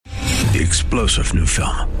The explosive new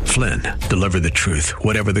film, Flynn, deliver the truth,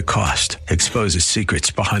 whatever the cost. Exposes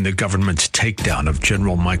secrets behind the government's takedown of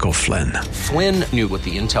General Michael Flynn. Flynn knew what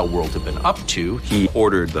the intel world had been up to. He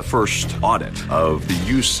ordered the first audit of the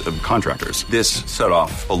use of contractors. This set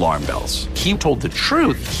off alarm bells. He told the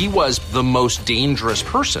truth. He was the most dangerous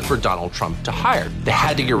person for Donald Trump to hire. They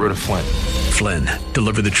had to get rid of Flynn. Flynn,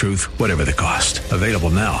 deliver the truth, whatever the cost. Available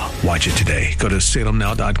now. Watch it today. Go to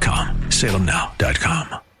salemnow.com.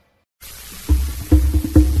 salemnow.com.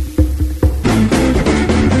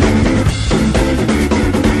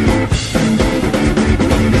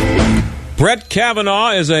 Brett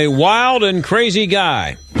Kavanaugh is a wild and crazy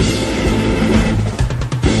guy.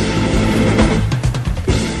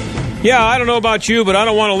 Yeah, I don't know about you, but I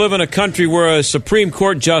don't want to live in a country where a Supreme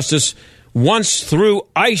Court justice once threw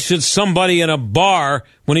ice at somebody in a bar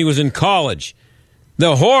when he was in college.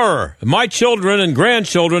 The horror of my children and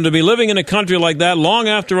grandchildren to be living in a country like that long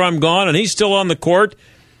after I'm gone and he's still on the court,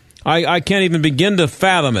 I can't even begin to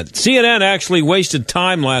fathom it. CNN actually wasted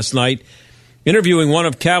time last night interviewing one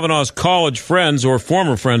of Kavanaugh's college friends, or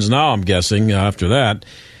former friends now, I'm guessing, after that.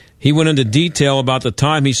 He went into detail about the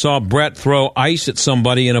time he saw Brett throw ice at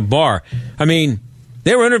somebody in a bar. I mean,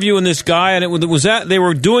 they were interviewing this guy, and they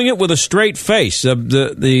were doing it with a straight face. It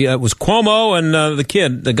was Cuomo and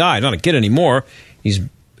the guy, not a kid anymore. He's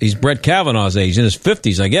Brett Kavanaugh's age, in his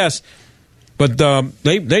 50s, I guess. But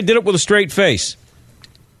they did it with a straight face.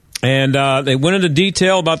 And they went into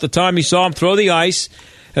detail about the time he saw him throw the ice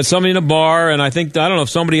at somebody in a bar, and I don't know if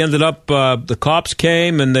somebody ended up, the cops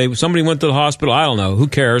came and somebody went to the hospital. I don't know. Who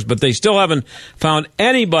cares? But they still haven't found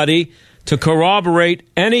anybody to corroborate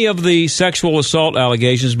any of the sexual assault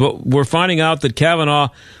allegations. But we're finding out that Kavanaugh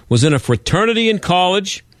was in a fraternity in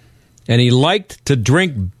college, and he liked to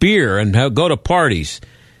drink beer and go to parties.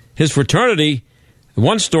 His fraternity,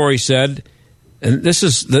 one story said, and this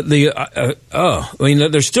is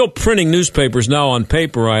they're still printing newspapers now on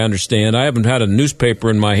paper, I understand. I haven't had a newspaper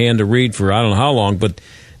in my hand to read for I don't know how long, but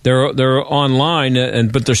they're online,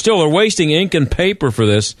 but they're wasting ink and paper for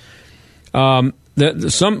this. There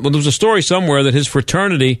was a story somewhere that his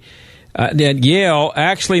fraternity at Yale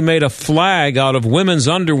actually made a flag out of women's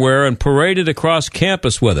underwear and paraded across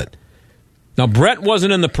campus with it. Now, Brett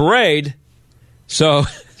wasn't in the parade, so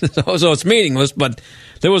it's meaningless, but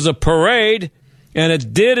there was a parade, and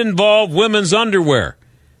it did involve women's underwear.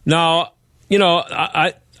 Now,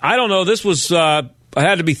 I don't know. This was had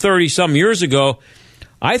to be 30-some years ago.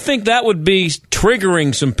 I think that would be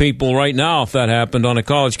triggering some people right now if that happened on a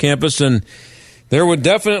college campus, and there would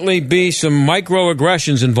definitely be some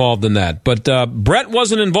microaggressions involved in that. But Brett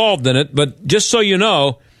wasn't involved in it, but just so you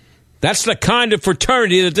know, that's the kind of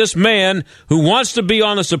fraternity that this man who wants to be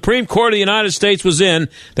on the Supreme Court of the United States was in.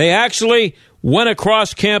 They actually went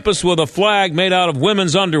across campus with a flag made out of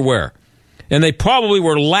women's underwear. And they probably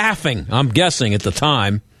were laughing, I'm guessing, at the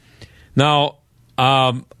time. Now,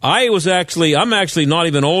 I'm actually not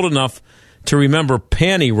even old enough to remember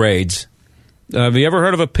panty raids. Have you ever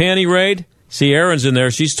heard of a panty raid? See, Erin's in there.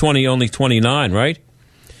 She's only 29, right?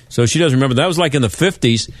 So she doesn't remember. That was like in the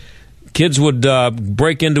 50s. Kids would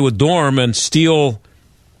break into a dorm and steal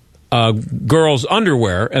girls'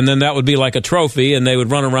 underwear, and then that would be like a trophy, and they would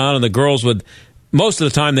run around, and the girls would, most of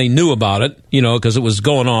the time they knew about it, because it was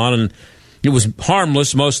going on, and it was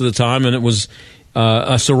harmless most of the time, and it was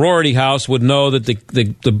a sorority house would know that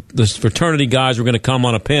the fraternity guys were going to come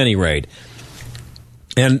on a panty raid.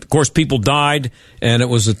 And, of course, people died, and it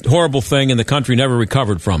was a horrible thing, and the country never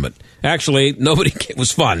recovered from it. Actually, it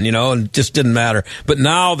was fun, and it just didn't matter. But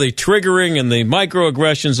now the triggering and the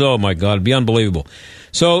microaggressions, oh, my God, it'd be unbelievable.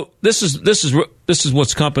 So this is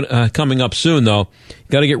what's coming up soon, though.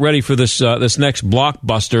 Got to get ready for this next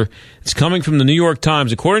blockbuster. It's coming from the New York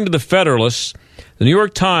Times. According to the Federalists, the New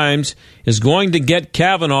York Times is going to get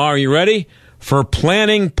Kavanaugh, are you ready, for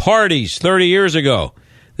planning parties 30 years ago.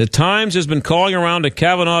 The Times has been calling around to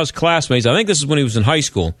Kavanaugh's classmates. I think this is when he was in high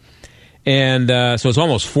school. And so it's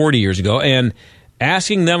almost 40 years ago. And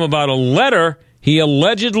asking them about a letter he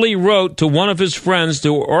allegedly wrote to one of his friends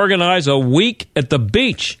to organize a week at the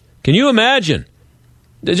beach. Can you imagine?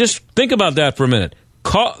 Just think about that for a minute.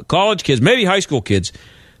 College kids, maybe high school kids,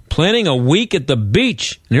 planning a week at the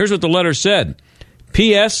beach. And here's what the letter said.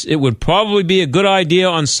 P.S. It would probably be a good idea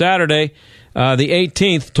on Saturday, the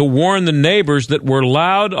 18th, to warn the neighbors that we're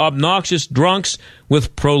loud, obnoxious drunks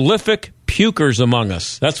with prolific pukers among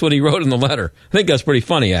us. That's what he wrote in the letter. I think that's pretty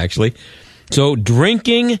funny, actually. So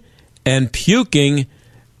drinking and puking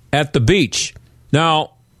at the beach.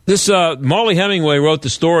 Now, this Molly Hemingway wrote the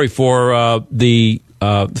story for the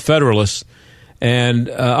Federalists, And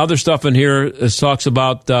other stuff in here talks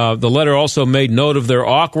about the letter also made note of their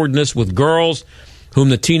awkwardness with girls whom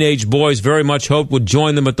the teenage boys very much hoped would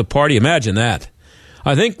join them at the party. Imagine that.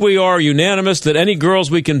 I think we are unanimous that any girls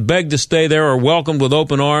we can beg to stay there are welcomed with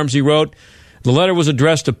open arms, he wrote. The letter was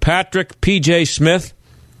addressed to Patrick P.J. Smith,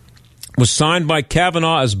 was signed by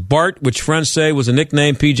Kavanaugh as Bart, which friends say was a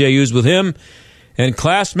nickname P.J. used with him, and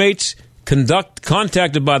classmates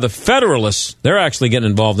contacted by the Federalists, they're actually getting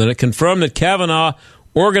involved in it, confirmed that Kavanaugh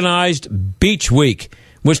organized Beach Week,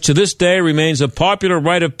 which to this day remains a popular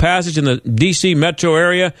rite of passage in the D.C. metro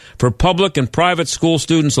area for public and private school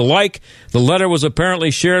students alike. The letter was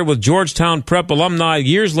apparently shared with Georgetown Prep alumni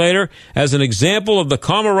years later as an example of the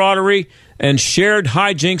camaraderie and shared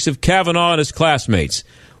hijinks of Kavanaugh and his classmates.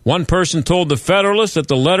 One person told the Federalist that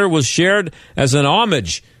the letter was shared as an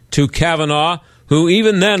homage to Kavanaugh, who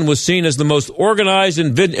even then was seen as the most organized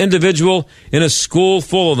individual in a school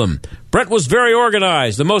full of them. Brett was very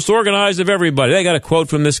organized, the most organized of everybody. They got a quote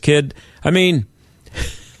from this kid. I mean,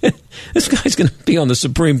 this guy's going to be on the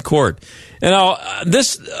Supreme Court. And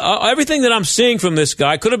everything that I'm seeing from this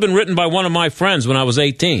guy could have been written by one of my friends when I was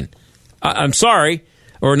 18. I'm sorry,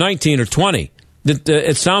 or 19 or 20.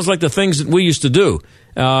 It sounds like the things that we used to do.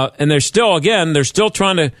 And they're still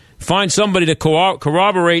trying to find somebody to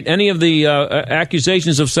corroborate any of the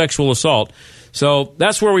accusations of sexual assault. So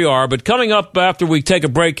that's where we are. But coming up after we take a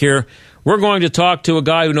break here, we're going to talk to a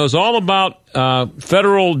guy who knows all about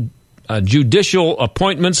federal judicial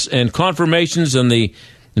appointments and confirmations and the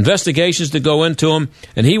investigations that go into them.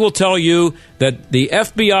 And he will tell you that the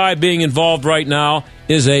FBI being involved right now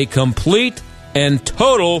is a complete and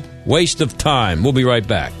total waste of time. We'll be right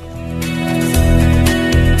back.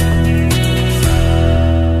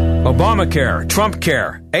 Obamacare,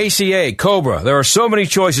 Trumpcare, ACA, COBRA. There are so many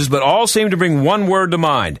choices, but all seem to bring one word to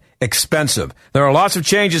mind: expensive. There are lots of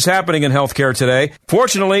changes happening in healthcare today.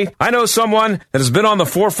 Fortunately, I know someone that has been on the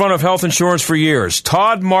forefront of health insurance for years.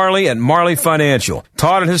 Todd Marley at Marley Financial.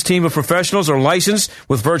 Todd and his team of professionals are licensed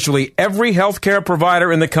with virtually every healthcare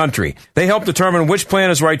provider in the country. They help determine which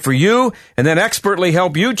plan is right for you and then expertly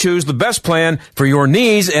help you choose the best plan for your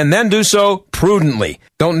needs and then do so prudently.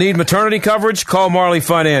 Don't need maternity coverage? Call Marley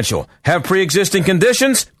Financial. Have pre-existing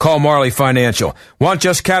conditions? Call Marley Financial. Want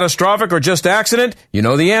just catastrophic or just accident? You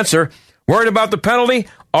know the answer. Worried about the penalty?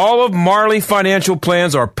 All of Marley Financial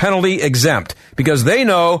plans are penalty exempt because they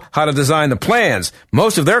know how to design the plans.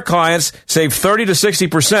 Most of their clients save 30 to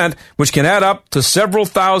 60%, which can add up to several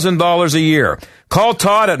 $1,000s a year. Call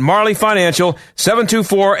Todd at Marley Financial,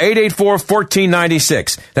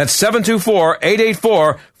 724-884-1496. That's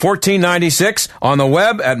 724-884-1496 on the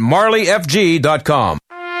web at marleyfg.com.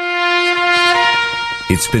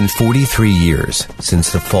 It's been 43 years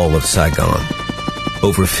since the fall of Saigon.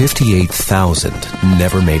 Over 58,000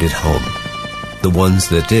 never made it home. The ones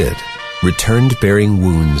that did returned bearing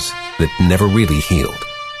wounds that never really healed.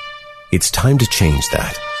 It's time to change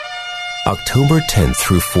that. October 10th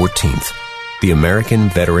through 14th, the American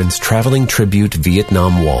Veterans Traveling Tribute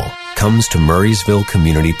Vietnam Wall comes to Murraysville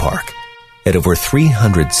Community Park. At over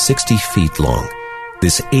 360 feet long,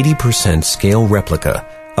 this 80% scale replica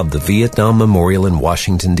of the Vietnam Memorial in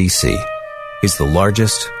Washington, D.C., is the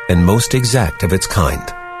largest and most exact of its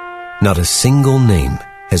kind. Not a single name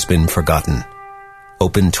has been forgotten.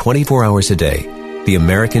 Open 24 hours a day, the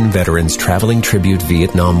American Veterans Traveling Tribute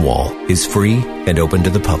Vietnam Wall is free and open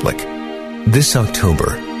to the public. This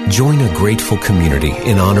October, join a grateful community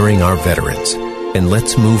in honoring our veterans, and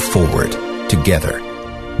let's move forward together.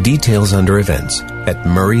 Details under events at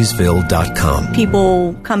murraysville.com.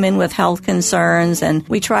 People come in with health concerns, and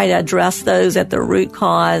we try to address those at the root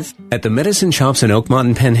cause. At the Medicine Shops in Oakmont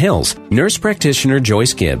and Penn Hills, nurse practitioner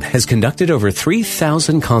Joyce Gibb has conducted over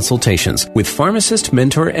 3,000 consultations with pharmacist,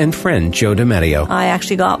 mentor, and friend Joe DiMatteo. I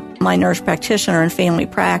actually got my nurse practitioner in family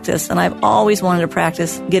practice, and I've always wanted to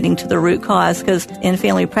practice getting to the root cause because in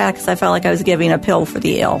family practice, I felt like I was giving a pill for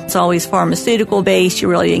the ill. It's always pharmaceutical-based. You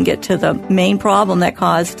really didn't get to the main problem that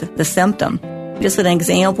caused the symptom. Just an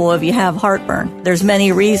example, if you have heartburn, there's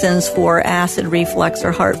many reasons for acid reflux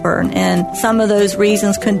or heartburn, and some of those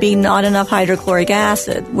reasons could be not enough hydrochloric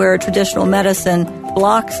acid, where traditional medicine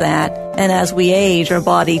blocks that, and as we age, our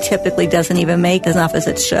body typically doesn't even make enough as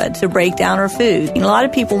it should to break down our food. A lot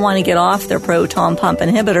of people want to get off their proton pump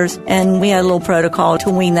inhibitors, and we had a little protocol to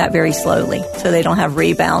wean that very slowly so they don't have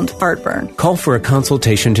rebound heartburn. Call for a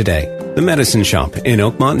consultation today. The Medicine Shop in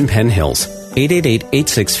Oakmont and Penn Hills.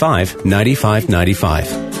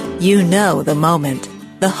 888-865-9595. You know the moment.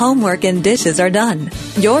 The homework and dishes are done.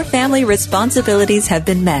 Your family responsibilities have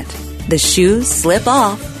been met. The shoes slip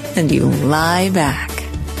off and you lie back.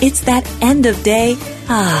 It's that end of day,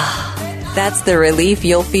 That's the relief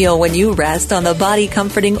you'll feel when you rest on the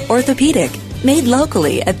body-comforting Orthopedic, made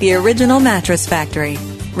locally at the Original Mattress Factory.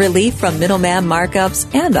 Relief from middleman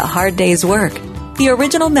markups and a hard day's work. The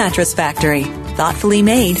Original Mattress Factory. Thoughtfully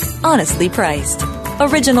made, honestly priced.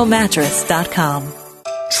 OriginalMattress.com.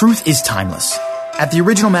 Truth is timeless. At the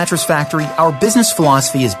Original Mattress Factory, our business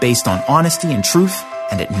philosophy is based on honesty and truth,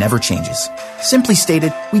 and it never changes. Simply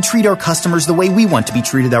stated, we treat our customers the way we want to be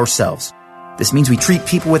treated ourselves. This means we treat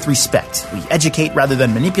people with respect, we educate rather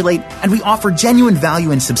than manipulate, and we offer genuine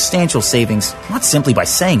value and substantial savings, not simply by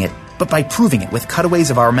saying it, but by proving it with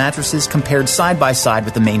cutaways of our mattresses compared side by side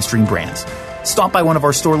with the mainstream brands. Stop by one of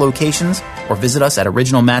our store locations or visit us at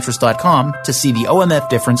originalmattress.com to see the OMF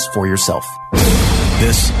difference for yourself.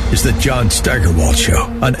 This is the John Steigerwald Show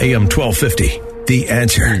on AM 1250. The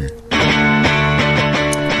Answer.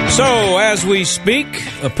 So, as we speak,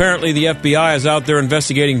 apparently the FBI is out there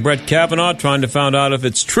investigating Brett Kavanaugh, trying to find out if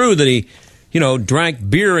it's true that he, drank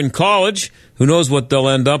beer in college. Who knows what they'll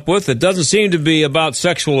end up with? It doesn't seem to be about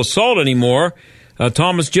sexual assault anymore.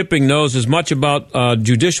 Thomas Jipping knows as much about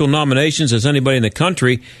judicial nominations as anybody in the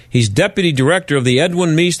country. He's deputy director of the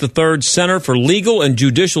Edwin Meese III Center for Legal and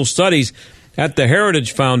Judicial Studies at the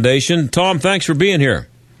Heritage Foundation. Tom, thanks for being here.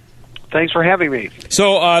 Thanks for having me.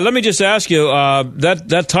 So let me just ask you,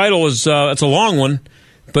 that title is it's a long one,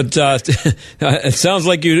 but it sounds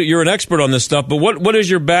like you're an expert on this stuff. But what is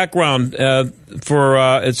your background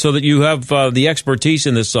for so that you have the expertise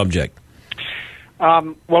in this subject?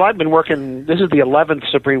 Well, I've been working, this is the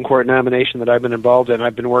 11th Supreme Court nomination that I've been involved in.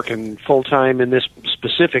 I've been working full-time in this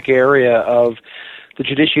specific area of the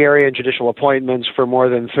judiciary and judicial appointments for more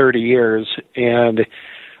than 30 years. And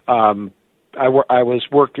I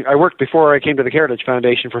worked before I came to the Heritage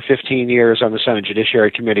Foundation for 15 years on the Senate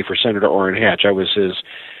Judiciary Committee for Senator Orrin Hatch. I was his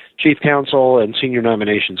chief counsel and senior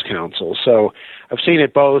nominations counsel. So I've seen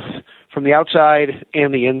it both from the outside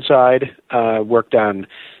and the inside. Worked on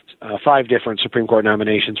 5 different Supreme Court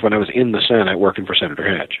nominations when I was in the Senate working for Senator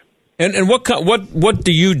Hatch. And what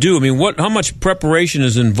do you do? I mean, how much preparation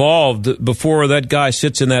is involved before that guy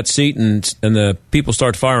sits in that seat and the people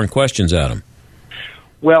start firing questions at him?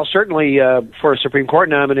 Well, certainly for a Supreme Court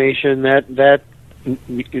nomination, that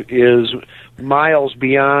is miles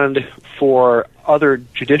beyond for other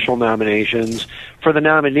judicial nominations. For the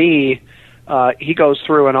nominee, he goes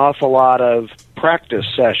through an awful lot of practice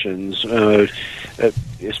sessions,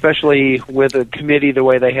 especially with a committee the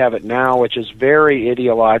way they have it now, which is very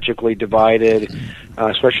ideologically divided,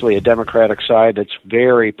 especially a Democratic side that's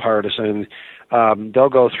very partisan. They'll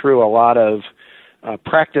go through a lot of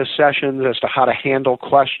practice sessions as to how to handle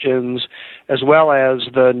questions, as well as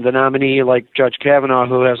the nominee like Judge Kavanaugh,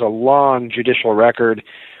 who has a long judicial record.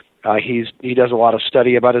 He does a lot of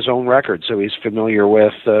study about his own record, so he's familiar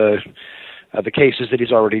with the cases that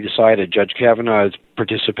he's already decided. Judge Kavanaugh has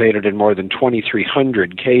participated in more than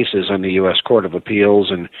 2,300 cases on the U.S. Court of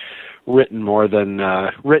Appeals and written or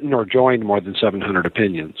joined more than 700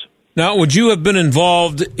 opinions. Now, would you have been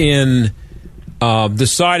involved in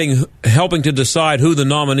helping to decide who the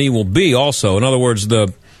nominee will be also? In other words,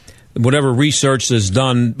 whatever research is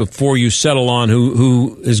done before you settle on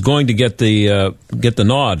who is going to get the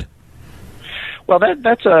nod? Well,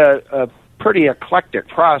 that's a pretty eclectic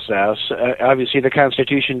process. Obviously, the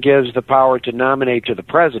Constitution gives the power to nominate to the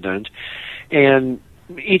president, and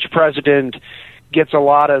each president gets a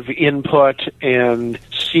lot of input and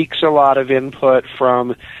seeks a lot of input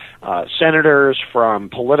from senators, from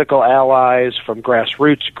political allies, from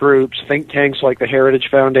grassroots groups, think tanks like the Heritage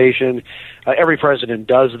Foundation. Every president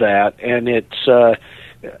does that, and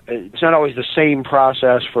it's not always the same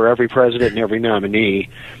process for every president and every nominee.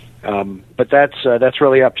 But that's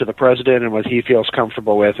really up to the president and what he feels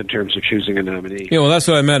comfortable with in terms of choosing a nominee. Yeah, well, that's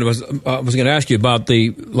what I meant. I was going to ask you about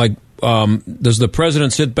does the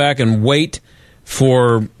president sit back and wait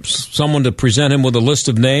for someone to present him with a list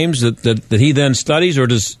of names that he then studies, or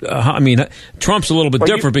does Trump's a little bit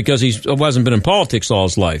different because he hasn't been in politics all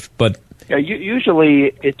his life, but yeah,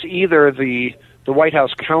 usually it's either the White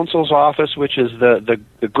House counsel's office, which is the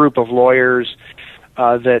group of lawyers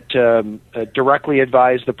that directly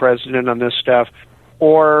advise the president on this stuff,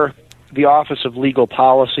 or the Office of Legal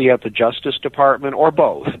Policy at the Justice Department, or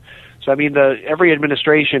both. So, every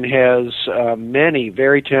administration has many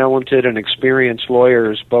very talented and experienced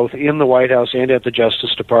lawyers, both in the White House and at the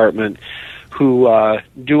Justice Department, who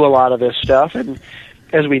do a lot of this stuff. And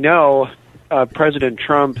as we know, President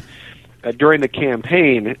Trump, during the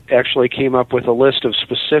campaign, actually came up with a list of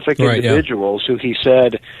specific individuals who he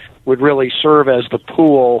said would really serve as the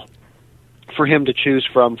pool for him to choose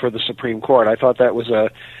from for the Supreme Court. I thought that was a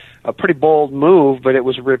a pretty bold move, but it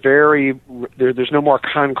was there's no more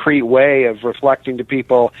concrete way of reflecting to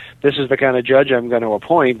people, this is the kind of judge I'm going to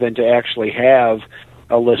appoint, than to actually have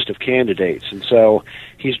a list of candidates. And so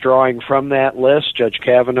he's drawing from that list. Judge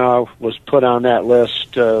Kavanaugh was put on that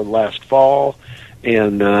list last fall,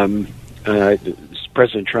 and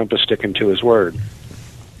President Trump is sticking to his word.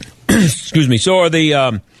 Excuse me. So are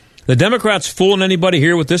the Democrats fooling anybody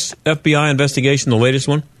here with this FBI investigation, the latest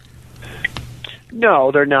one?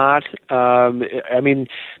 No, they're not. I mean,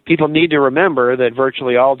 people need to remember that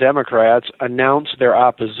virtually all Democrats announced their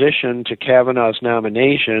opposition to Kavanaugh's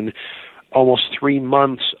nomination almost 3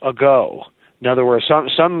 months ago. In other words,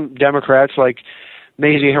 some Democrats, like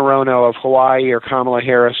Mazie Hirono of Hawaii or Kamala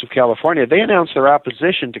Harris of California, they announced their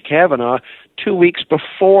opposition to Kavanaugh 2 weeks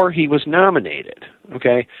before he was nominated.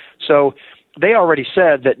 Okay? So they already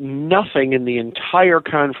said that nothing in the entire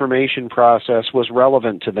confirmation process was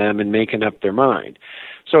relevant to them in making up their mind.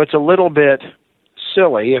 So it's a little bit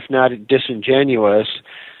silly, if not disingenuous,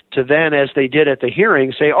 to then, as they did at the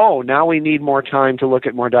hearing, say, oh, now we need more time to look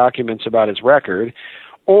at more documents about his record,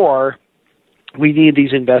 or we need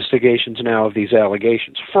these investigations now of these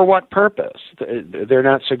allegations. For what purpose? They're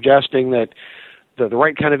not suggesting that the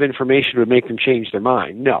right kind of information would make them change their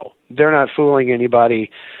mind. No, they're not fooling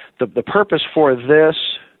anybody. The purpose for this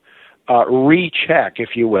recheck, if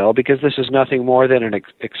you will, because this is nothing more than an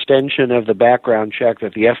extension of the background check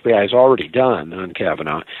that the FBI has already done on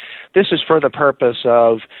Kavanaugh. This is for the purpose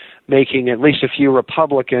of making at least a few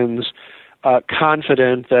Republicans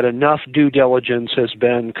confident that enough due diligence has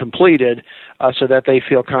been completed so that they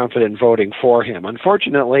feel confident voting for him.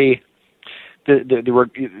 Unfortunately,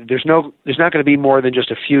 there's not going to be more than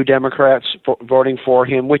just a few Democrats voting for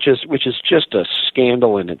him, which is just a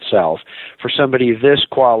scandal in itself for somebody this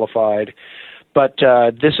qualified. But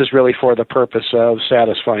this is really for the purpose of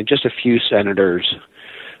satisfying just a few senators,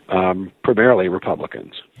 primarily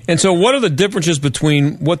Republicans. And so what are the differences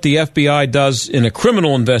between what the FBI does in a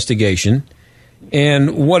criminal investigation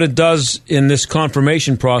and what it does in this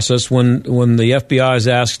confirmation process when the FBI is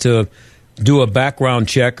asked to do a background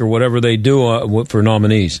check or whatever they do for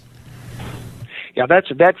nominees? Yeah,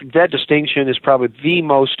 that distinction is probably the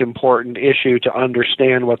most important issue to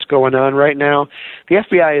understand what's going on right now. The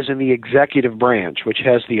FBI is in the executive branch, which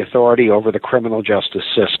has the authority over the criminal justice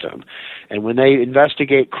system. And when they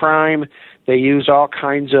investigate crime, they use all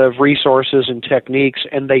kinds of resources and techniques,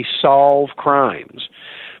 and they solve crimes.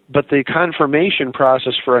 But the confirmation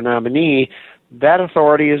process for a nominee, that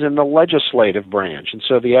authority is in the legislative branch, and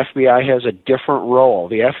so the FBI has a different role.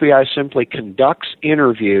 The FBI simply conducts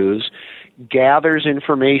interviews, gathers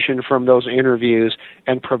information from those interviews,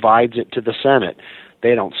 and provides it to the Senate.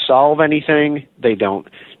 They don't solve anything. They don't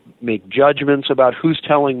make judgments about who's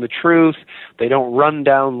telling the truth. They don't run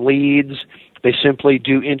down leads. They simply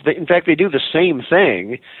do, in fact, they do the same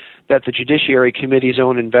thing that the Judiciary Committee's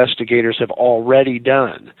own investigators have already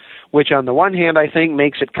done, which on the one hand I think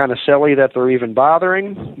makes it kind of silly that they're even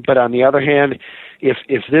bothering, but on the other hand, if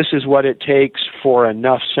this is what it takes for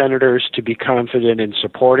enough senators to be confident in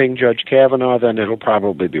supporting Judge Kavanaugh, then it'll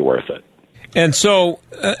probably be worth it. And so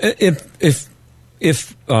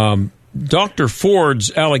if Dr.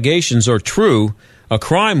 Ford's allegations are true, a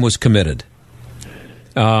crime was committed.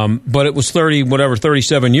 But it was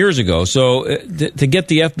 37 years ago. So to get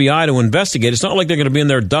the FBI to investigate, it's not like they're going to be in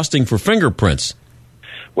there dusting for fingerprints.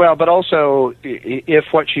 Well, but also, if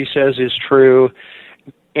what she says is true,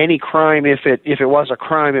 any crime, if it was a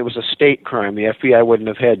crime, it was a state crime. The FBI wouldn't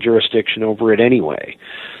have had jurisdiction over it anyway.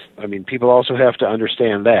 I mean, people also have to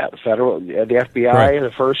understand that. The FBI,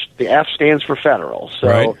 right. The F stands for federal.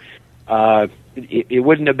 So right. It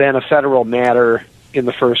wouldn't have been a federal matter in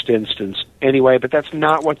the first instance anyway, but that's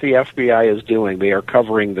not what the FBI is doing. They are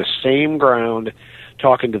covering the same ground,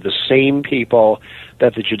 talking to the same people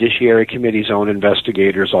that the Judiciary Committee's own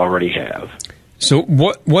investigators already have. So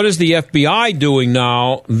what is the FBI doing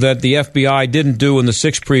now that the FBI didn't do in the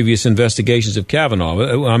 6 previous investigations of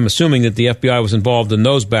Kavanaugh? I'm assuming that the FBI was involved in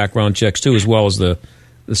those background checks too, as well as the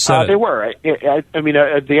Senate. They were. I mean,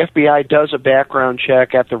 the FBI does a background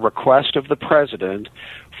check at the request of the president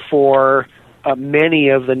for many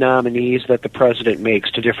of the nominees that the president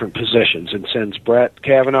makes to different positions. And since Brett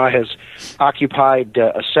Kavanaugh has occupied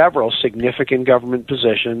several significant government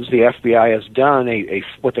positions, the FBI has done a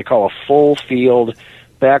what they call a full field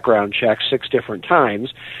background check 6 different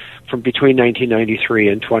times from between 1993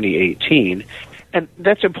 and 2018. And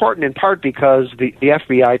that's important in part because the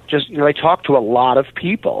FBI they talk to a lot of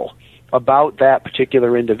people about that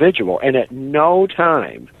particular individual, and at no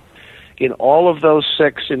time in all of those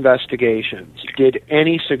 6 investigations did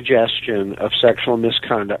any suggestion of sexual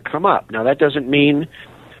misconduct come up. Now, that doesn't mean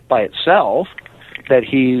by itself that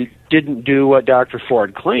he didn't do what Dr.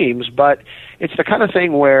 Ford claims, but it's the kind of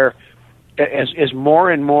thing where as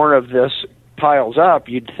more and more of this piles up,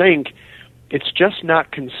 you'd think it's just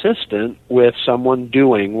not consistent with someone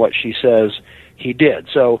doing what she says he did.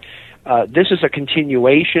 So this is a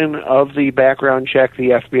continuation of the background check the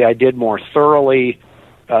FBI did more thoroughly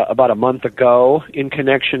about a month ago in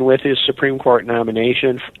connection with his Supreme Court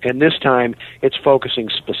nomination, and this time it's focusing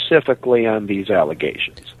specifically on these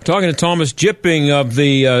allegations. Talking to Thomas Jipping of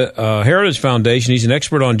the Heritage Foundation, he's an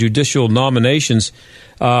expert on judicial nominations,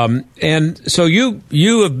 and so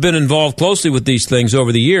you have been involved closely with these things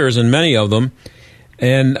over the years, and many of them.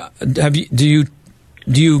 And do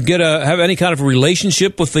you have any kind of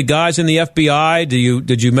relationship with the guys in the FBI?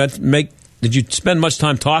 Did you spend much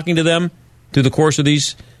time talking to them through the course of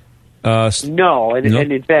these? No,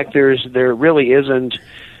 and in fact, there really isn't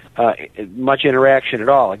much interaction at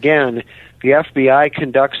all. Again, the FBI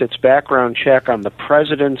conducts its background check on the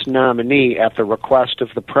president's nominee at the request of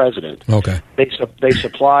the president. Okay, they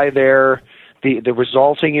supply the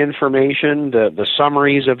resulting information, the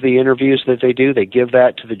summaries of the interviews that they do. They give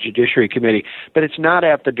that to the Judiciary Committee, but it's not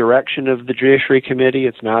at the direction of the Judiciary Committee.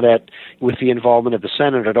 It's not with the involvement of the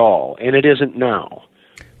Senate at all, and it isn't now.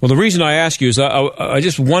 Well, the reason I ask you is I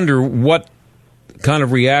just wonder what kind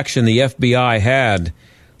of reaction the FBI had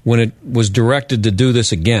when it was directed to do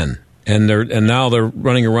this again, and now they're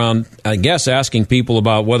running around, I guess, asking people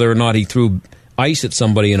about whether or not he threw ice at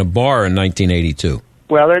somebody in a bar in 1982.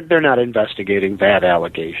 Well, they're not investigating that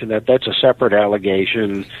allegation. That's a separate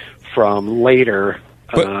allegation from later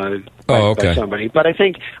by somebody. But I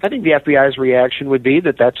think the FBI's reaction would be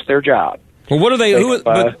that that's their job. Well, what are they?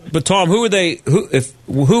 But Tom, who are they?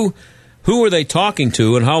 Who are they talking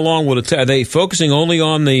to, and how long will it take? Are they focusing only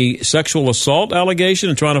on the sexual assault allegation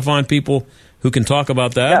and trying to find people who can talk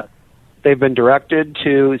about that? Yeah. They've been directed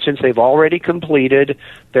to, since they've already completed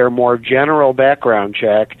their more general background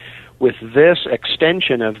check, with this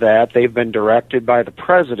extension of that, they've been directed by the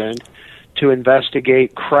president to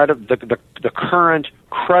investigate the current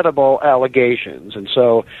credible allegations. And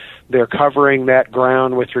so they're covering that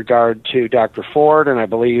ground with regard to Dr. Ford and I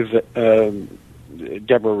believe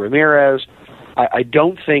Deborah Ramirez. I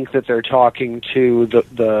don't think that they're talking to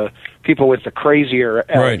the people with the crazier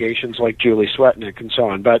allegations like Julie Swetnick and so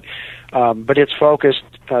on. But it's focused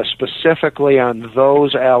specifically on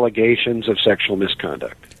those allegations of sexual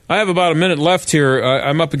misconduct. I have about a minute left here.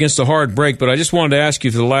 I'm up against a hard break, but I just wanted to ask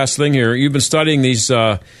you for the last thing here. You've been studying these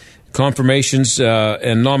confirmations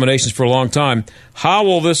and nominations for a long time. How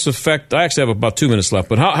will this affect? I actually have about 2 minutes left,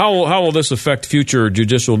 but how will this affect future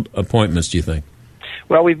judicial appointments, do you think?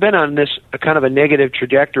 Well, we've been on this kind of a negative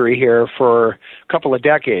trajectory here for a couple of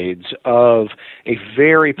decades of a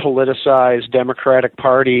very politicized Democratic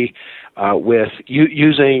Party with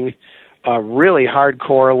using really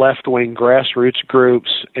hardcore left-wing grassroots groups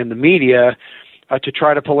in the media to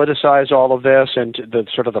try to politicize all of this and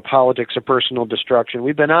the politics of personal destruction.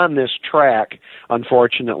 We've been on this track,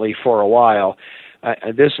 unfortunately, for a while.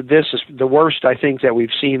 This is the worst, I think, that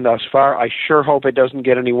we've seen thus far. I sure hope it doesn't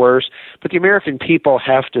get any worse. But the American people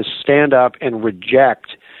have to stand up and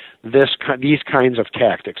reject these kinds of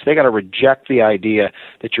tactics. They got to reject the idea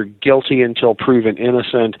that you're guilty until proven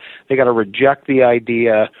innocent. They got to reject the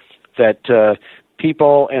idea that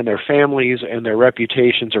people and their families and their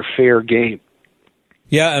reputations are fair game.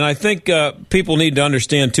 Yeah, and I think people need to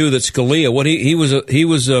understand too that Scalia, he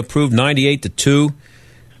was approved 98-2.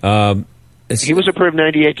 He was approved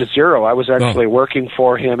 98-0. I was actually working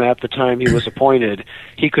for him at the time he was appointed.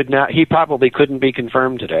 He probably couldn't be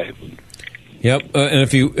confirmed today. Yep,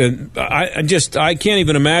 I can't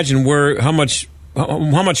even imagine how much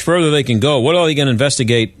further they can go. What are they going to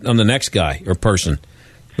investigate on the next guy or person?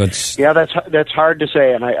 That's hard to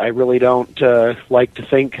say, and I really don't like to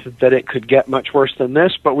think that it could get much worse than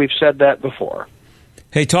this, but we've said that before.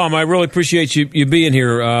 Hey, Tom, I really appreciate you being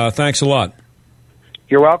here. Thanks a lot.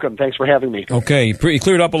 You're welcome. Thanks for having me. Okay, you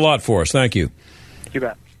cleared up a lot for us. Thank you. You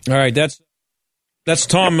bet. All right, that's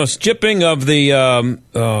Thomas Jipping of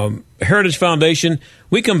the Heritage Foundation.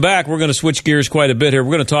 We come back, we're going to switch gears quite a bit here.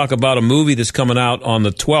 We're going to talk about a movie that's coming out on the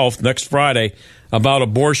 12th, next Friday, about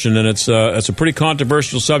abortion, and it's a pretty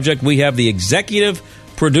controversial subject. We have the executive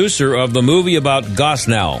producer of the movie about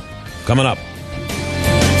Gosnell coming up.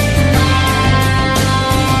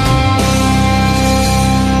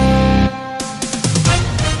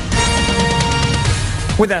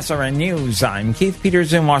 With SRN News, I'm Keith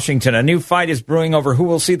Peters in Washington. A new fight is brewing over who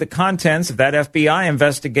will see the contents of that FBI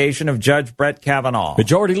investigation of Judge Brett Kavanaugh.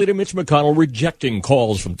 Majority Leader Mitch McConnell rejecting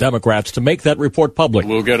calls from Democrats to make that report public.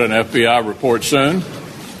 We'll get an FBI report soon.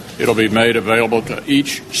 It'll be made available to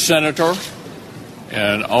each senator,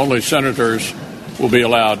 and only senators will be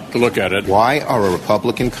allowed to look at it. Why are our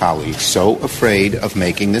Republican colleagues so afraid of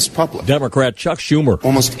making this public? Democrat Chuck Schumer.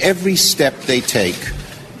 Almost every step they take,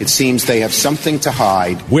 it seems they have something to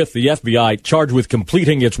hide. With the FBI charged with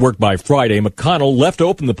completing its work by Friday, McConnell left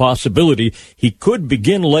open the possibility he could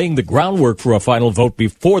begin laying the groundwork for a final vote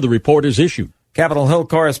before the report is issued. Capitol Hill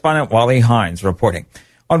correspondent Wally Hines reporting.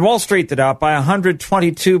 On Wall Street, the Dow by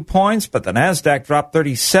 122 points, but the Nasdaq dropped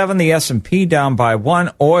 37. The S&P down by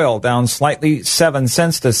 1. Oil down slightly, 7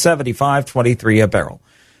 cents to 75.23 a barrel.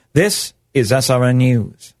 This is SRN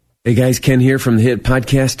News. Hey guys, Ken here from the hit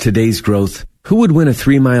podcast Today's Growth. Who would win a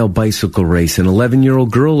 3-mile bicycle race, an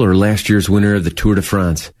 11-year-old girl or last year's winner of the Tour de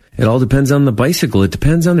France? It all depends on the bicycle. It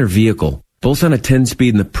depends on their vehicle. Both on a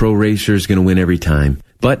 10-speed and the pro racer is going to win every time.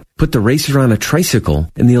 But put the racer on a tricycle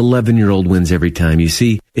and the 11-year-old wins every time. You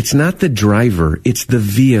see, it's not the driver, it's the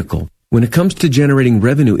vehicle. When it comes to generating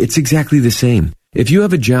revenue, it's exactly the same. If you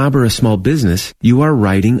have a job or a small business, you are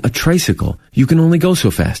riding a tricycle. You can only go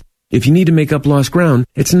so fast. If you need to make up lost ground,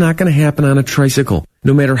 it's not going to happen on a tricycle.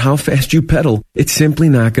 No matter how fast you pedal, it's simply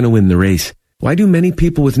not going to win the race. Why do many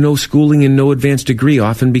people with no schooling and no advanced degree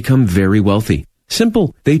often become very wealthy?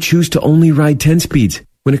 Simple. They choose to only ride 10 speeds.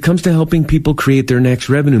 When it comes to helping people create their next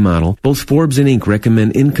revenue model, both Forbes and Inc.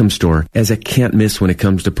 recommend Income Store as a can't miss when it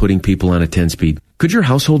comes to putting people on a 10-speed. Could your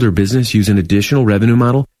household or business use an additional revenue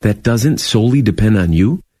model that doesn't solely depend on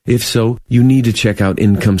you? If so, you need to check out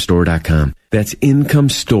IncomeStore.com. That's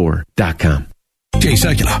IncomeStore.com. Jay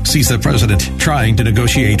Sekulow sees the president trying to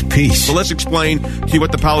negotiate peace. So let's explain to you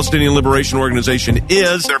what the Palestinian Liberation Organization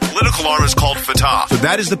is. Their political arm is called Fatah. So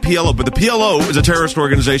that is the PLO, but the PLO is a terrorist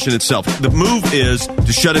organization itself. The move is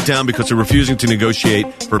to shut it down because they're refusing to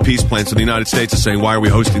negotiate for a peace plan. So the United States is saying, why are we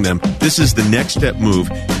hosting them? This is the next step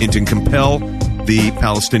move into compel the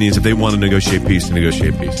Palestinians, if they want to negotiate peace, to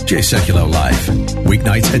negotiate peace. Jay Sekulow live,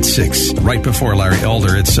 weeknights at 6, right before Larry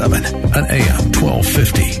Elder at 7, on AM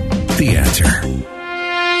 1250. The Answer.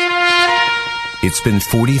 It's been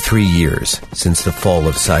 43 years since the fall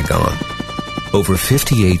of Saigon. Over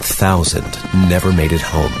 58,000 never made it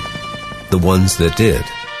home. The ones that did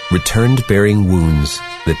returned bearing wounds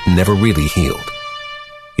that never really healed.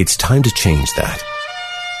 It's time to change that.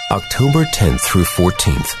 October 10th through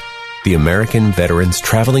 14th, the American Veterans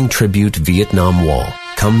Traveling Tribute Vietnam Wall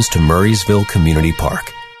comes to Murraysville Community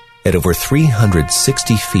Park. At over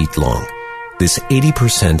 360 feet long, this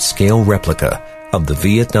 80% scale replica of the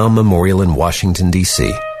Vietnam Memorial in Washington,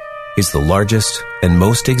 D.C. is the largest and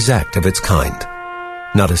most exact of its kind.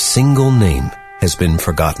 Not a single name has been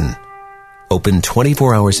forgotten. Open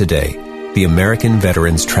 24 hours a day, the American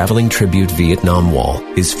Veterans Traveling Tribute Vietnam Wall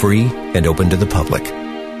is free and open to the public.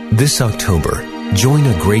 This October, join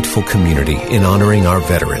a grateful community in honoring our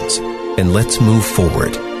veterans, and let's move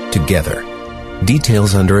forward together.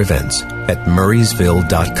 Details under events at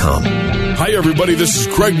murraysville.com. Hi, everybody. This is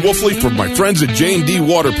Craig Wolfley from my friends at J&D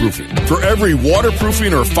Waterproofing. For every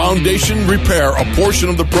waterproofing or foundation repair, a portion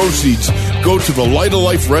of the proceeds go to the Light of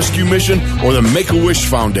Life Rescue Mission or the Make-A-Wish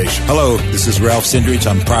Foundation. Hello, this is Ralph Sindrich.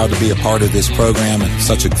 I'm proud to be a part of this program and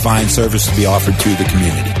such a fine service to be offered to the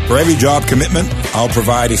community. For every job commitment, I'll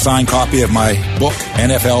provide a signed copy of my book,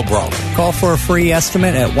 NFL Brawler. Call for a free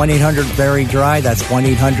estimate at 1-800-VERY-DRY. That's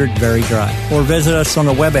 1-800-VERY-DRY. Or visit us on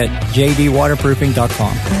the web at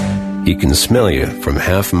jdwaterproofing.com. He can smell you from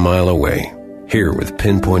half a mile away, hear with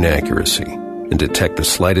pinpoint accuracy, and detect the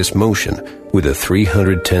slightest motion with a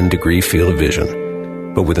 310-degree field of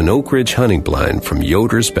vision. But with an Oak Ridge hunting blind from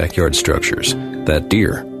Yoder's Backyard Structures, that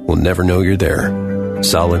deer will never know you're there.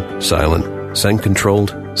 Solid, silent,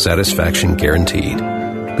 scent-controlled, satisfaction guaranteed.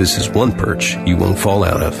 This is one perch you won't fall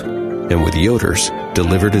out of. And with Yoder's,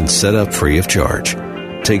 delivered and set up free of charge.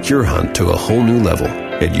 Take your hunt to a whole new level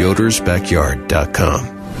at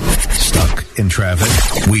yodersbackyard.com. Stuck in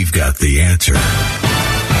traffic? We've got the answer.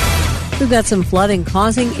 We've got some flooding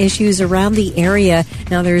causing issues around the area.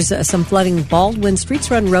 Now there's some flooding Baldwin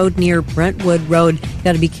Streets Run Road near Brentwood Road.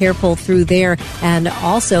 Got to be careful through there. And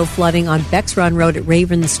also flooding on Becks Run Road at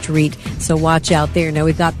Raven Street. So watch out there. Now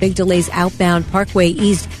we've got big delays outbound Parkway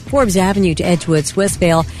East, Forbes Avenue to Edgewood,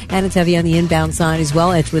 Swissvale. And it's heavy on the inbound side as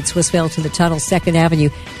well. Edgewood, Swissvale to the tunnel, 2nd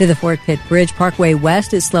Avenue to the Fort Pitt Bridge. Parkway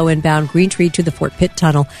West is slow inbound Green Tree to the Fort Pitt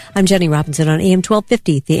Tunnel. I'm Jenny Robinson on AM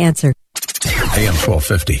 1250, The Answer. AM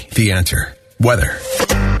 1250, The Answer. Weather.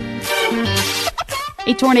 A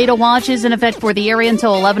A tornado watch is in effect for the area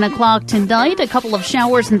until 11 o'clock tonight. A couple of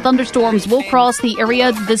showers and thunderstorms will cross the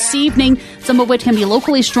area this evening, some of which can be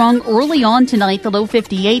locally strong early on tonight, the low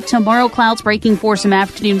 58. Tomorrow, clouds breaking for some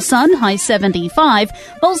afternoon sun, high 75.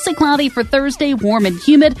 Mostly cloudy for Thursday, warm and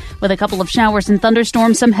humid, with a couple of showers and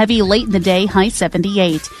thunderstorms, some heavy late in the day, high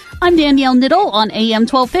 78. I'm Danielle Niddle on AM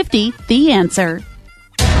 1250, The Answer.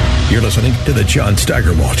 You're listening to the John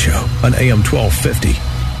Steigerwald Show on AM 1250,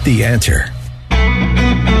 The Answer.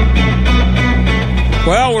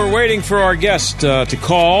 Well, we're waiting for our guest to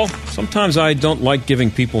call. Sometimes I don't like giving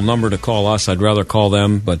people a number to call us. I'd rather call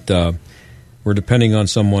them, but we're depending on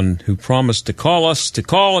someone who promised to call us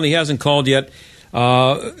and he hasn't called yet.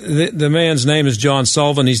 The man's name is John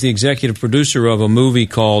Sullivan. He's the executive producer of a movie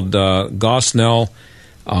called Gosnell.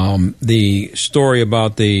 The story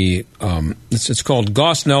about it's called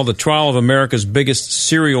Gosnell, the Trial of America's Biggest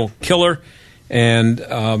Serial Killer. And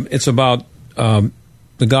it's about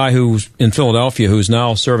the guy who's in Philadelphia who's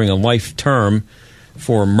now serving a life term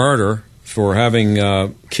for murder for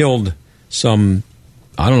having killed some,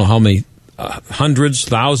 I don't know how many, hundreds,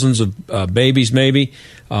 thousands of babies maybe.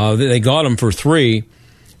 They got him for 3,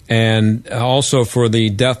 and also for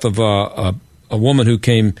the death of a woman who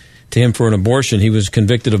came to him for an abortion. He was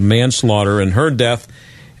convicted of manslaughter in her death.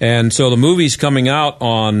 And so the movie's coming out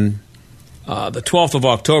on the 12th of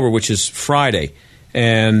October, which is Friday.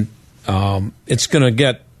 And it's going to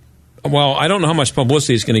get, well, I don't know how much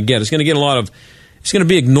publicity it's going to get. It's going to get it's going to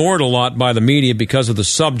be ignored a lot by the media because of the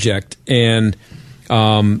subject. And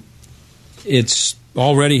it's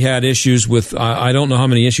already had issues with, I don't know how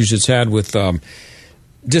many issues it's had with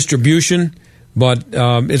distribution, but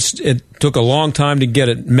it took a long time to get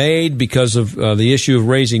it made because of the issue of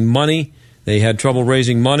raising money. They had trouble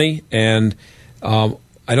raising money, and I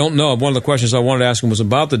don't know. One of the questions I wanted to ask him was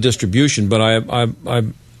about the distribution, but I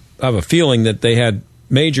have a feeling that they had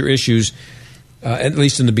major issues, at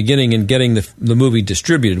least in the beginning, in getting the movie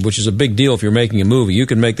distributed, which is a big deal if you're making a movie. You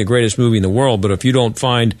can make the greatest movie in the world, but if you don't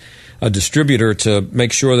find a distributor to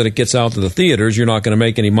make sure that it gets out to the theaters, you're not going to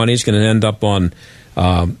make any money. It's going to end up on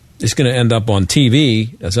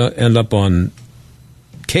TV, end up on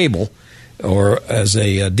cable, or as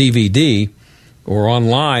a DVD, or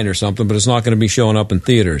online or something, but it's not going to be showing up in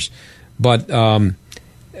theaters. But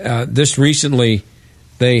this recently,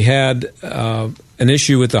 they had an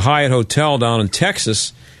issue with the Hyatt Hotel down in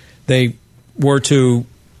Texas. They were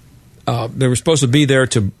supposed to be there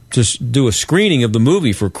to just do a screening of the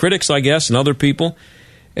movie for critics, I guess, and other people.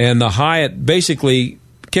 And the Hyatt basically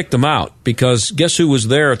kicked them out because guess who was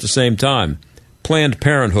there at the same time? Planned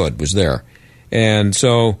Parenthood was there. And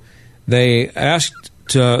so they asked,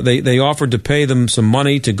 they offered to pay them some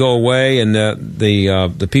money to go away, and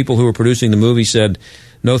the people who were producing the movie said,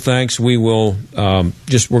 no thanks, we will what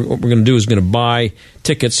we're going to do is going to buy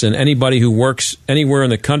tickets, and anybody who works anywhere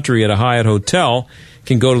in the country at a Hyatt hotel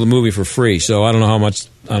can go to the movie for free. So I don't know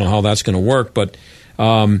how that's going to work, but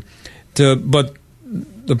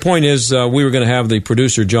the point is, we were going to have the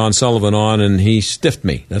producer, John Sullivan, on, and he stiffed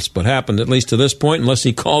me. That's what happened, at least to this point. Unless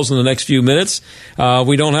he calls in the next few minutes,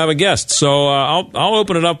 we don't have a guest. So I'll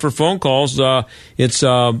open it up for phone calls. It's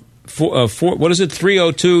what is it?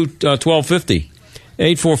 302-1250.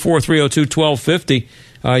 844-302-1250.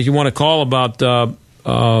 If you want to call about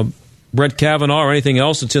Brett Kavanaugh or anything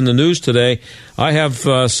else that's in the news today. I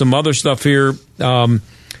have some other stuff here. One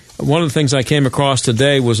of the things I came across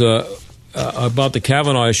today was about the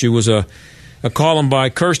Kavanaugh issue was a column by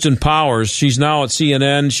Kirsten Powers. She's now at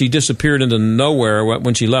CNN. She disappeared into nowhere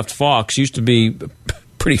when she left Fox. She used to be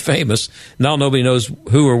pretty famous. Now nobody knows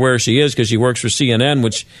who or where she is because she works for CNN,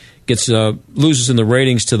 which gets loses in the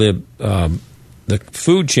ratings to the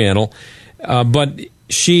Food Channel. But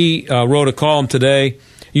she wrote a column today.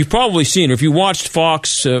 You've probably seen her. If you watched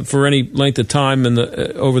Fox for any length of time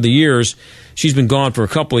over the years, she's been gone for a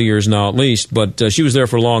couple of years now at least, but she was there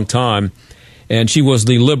for a long time, and she was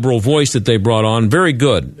the liberal voice that they brought on. Very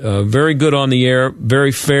good on the air,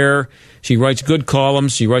 very fair. She writes good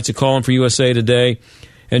columns. She writes a column for USA Today,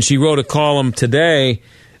 and she wrote a column today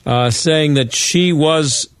saying that she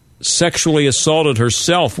was sexually assaulted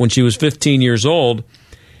herself when she was 15 years old,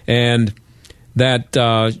 and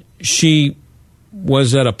that she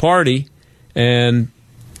was at a party, and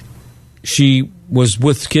she was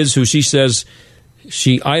with kids who she says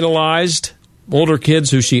she idolized, older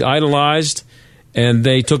kids who she idolized, and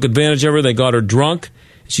they took advantage of her. They got her drunk.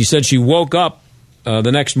 She said she woke up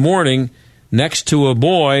the next morning next to a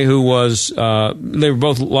boy who was, they were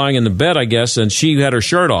both lying in the bed, I guess, and she had her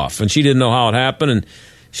shirt off, and she didn't know how it happened, and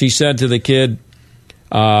she said to the kid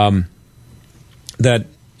that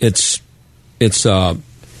it's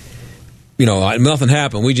nothing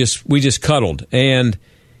happened. We just cuddled. And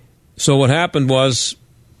so what happened was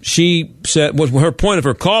she said, her point of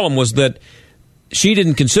her column was that she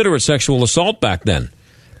didn't consider it sexual assault back then,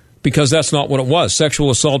 because that's not what it was. Sexual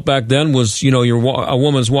assault back then was, a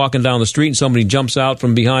woman's walking down the street and somebody jumps out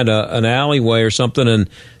from behind an alleyway or something and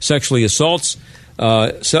sexually assaults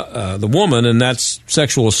the woman, and that's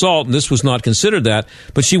sexual assault, and this was not considered that.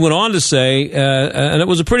 But she went on to say, and it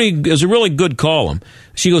was a really good column.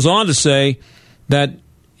 She goes on to say that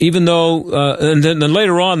even though, and then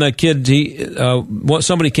later on, that kid,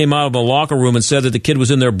 somebody came out of a locker room and said that the kid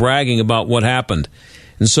was in there bragging about what happened.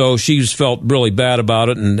 And so she's felt really bad about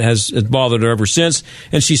it, and it bothered her ever since.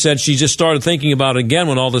 And she said she just started thinking about it again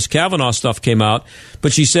when all this Kavanaugh stuff came out.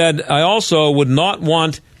 But she said, I also would not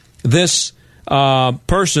want this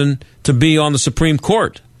person to be on the Supreme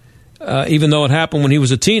Court, even though it happened when he was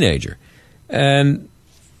a teenager. And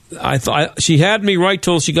I thought she had me right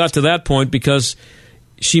till she got to that point, because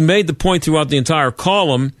she made the point throughout the entire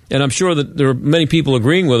column, and I'm sure that there are many people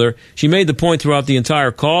agreeing with her. She made the point throughout the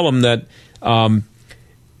entire column that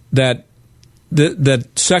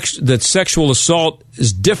sexual assault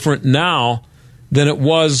is different now than it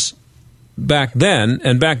was back then.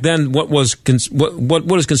 And back then, what is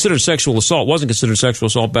considered sexual assault wasn't considered sexual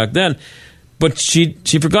assault back then. But she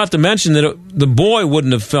forgot to mention that the boy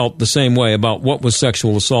wouldn't have felt the same way about what was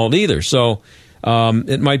sexual assault either. So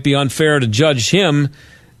it might be unfair to judge him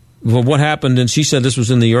for what happened, and she said this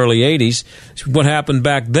was in the early 80s, what happened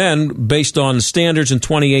back then based on the standards in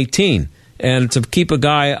 2018. And to keep a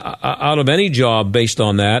guy out of any job based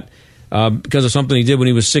on that, because of something he did when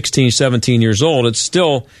he was 16, 17 years old, it's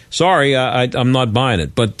still, sorry, I'm not buying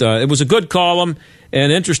it. But it was a good column,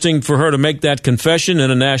 and interesting for her to make that confession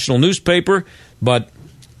in a national newspaper. But,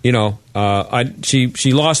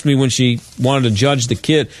 she lost me when she wanted to judge the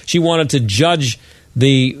kid. She wanted to judge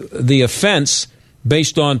the offense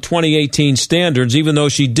based on 2018 standards, even though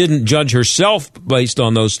she didn't judge herself based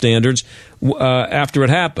on those standards after it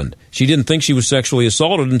happened. She didn't think she was sexually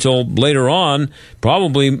assaulted until later on,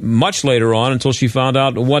 probably much later on, until she found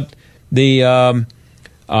out what the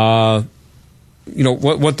what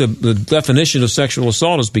the definition of sexual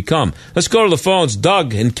assault has become. Let's go to the phones.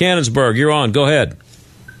 Doug in Canonsburg, you're on. Go ahead.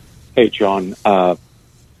 Hey, John.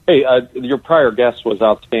 Your prior guest was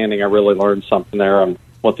outstanding. I really learned something there on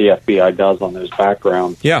what the FBI does on his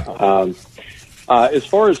background. Yeah. As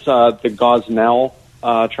far as the Gosnell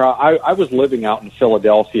trial, I was living out in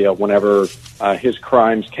Philadelphia whenever his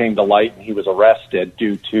crimes came to light and he was arrested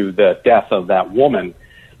due to the death of that woman.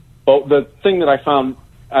 But the thing that I found,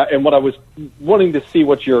 and what I was wanting to see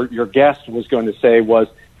what your guest was going to say, was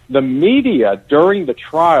the media during the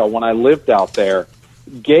trial, when I lived out there,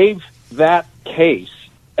 gave that case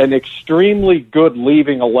an extremely good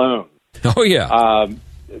leaving alone. Oh, yeah.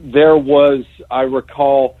 There was, I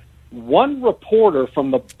recall, one reporter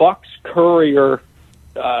from the Bucks County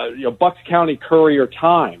Courier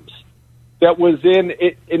Times that was in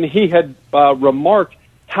it, and he had remarked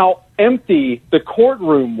how empty the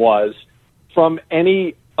courtroom was from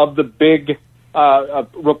any of the big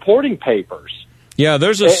reporting papers. Yeah,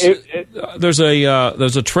 there's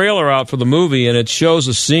a trailer out for the movie, and it shows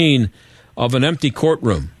a scene of an empty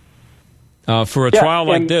courtroom. For a trial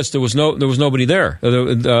like this, there was nobody there.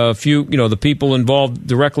 A few, the people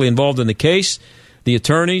directly involved in the case, the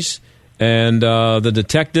attorneys, and the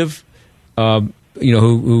detective,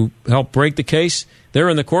 who helped break the case. They're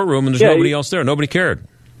in the courtroom, and there's nobody else there. Nobody cared.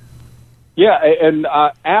 Yeah, and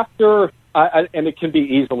after, and it can be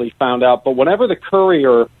easily found out, but whenever the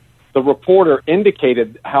Courier, the reporter,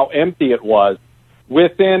 indicated how empty it was,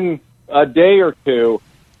 within a day or two,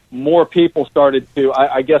 more people started to,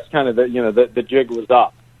 I guess, kind of the jig was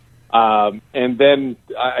up, and then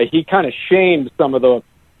he kind of shamed some of the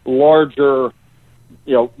larger,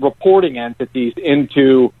 reporting entities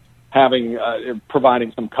into having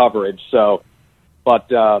providing some coverage. So, but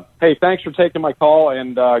hey, thanks for taking my call,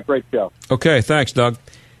 and great show. Okay, thanks, Doug.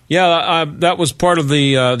 Yeah, that was part of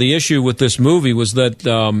the issue with this movie, was that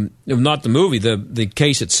not the movie, the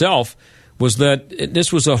case itself, was that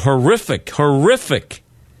this was a horrific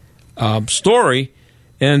story,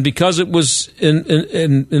 and because it was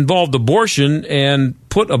involved abortion and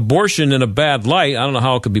put abortion in a bad light. I don't know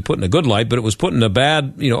how it could be put in a good light, but it was put in a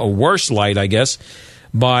bad, a worse light, I guess,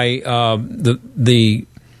 by the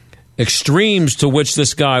extremes to which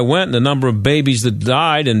this guy went, and the number of babies that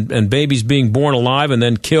died, and babies being born alive and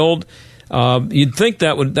then killed. You'd think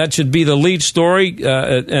that should be the lead story,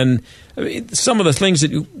 and I mean, some of the things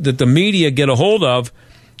that the media get a hold of,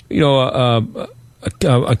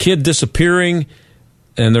 a kid disappearing,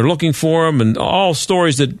 and they're looking for them, and all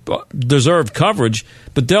stories that deserve coverage,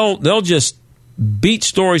 but they'll just beat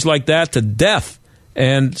stories like that to death,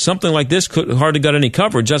 and something like this could hardly got any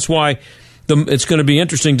coverage. That's why it's going to be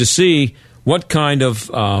interesting to see what kind of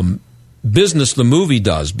business the movie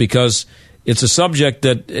does, because it's a subject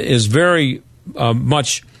that is very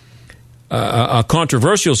much a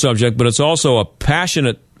controversial subject, but it's also a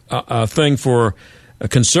passionate thing for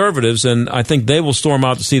conservatives, and I think they will storm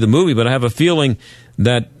out to see the movie, but I have a feeling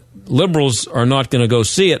that liberals are not going to go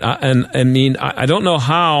see it. I don't know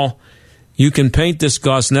how you can paint this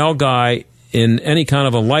Gosnell guy in any kind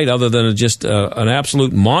of a light other than just an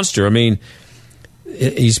absolute monster. I mean,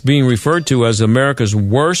 he's being referred to as America's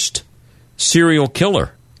worst serial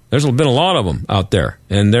killer. There's been a lot of them out there,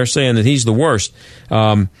 and they're saying that he's the worst.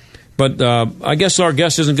 But I guess our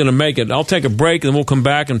guest isn't going to make it. I'll take a break, and then we'll come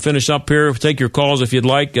back and finish up here. Take your calls if you'd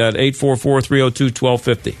like at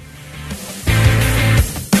 844-302-1250.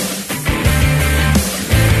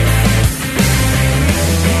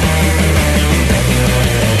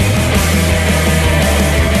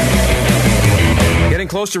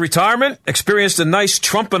 Close to retirement? Experienced a nice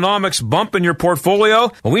Trumponomics bump in your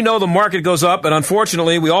portfolio? Well, we know the market goes up, and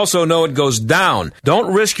unfortunately, we also know it goes down.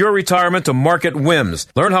 Don't risk your retirement to market whims.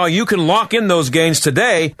 Learn how you can lock in those gains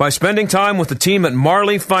today by spending time with the team at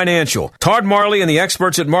Marley Financial. Todd Marley and the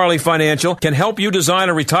experts at Marley Financial can help you design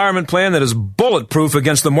a retirement plan that is bulletproof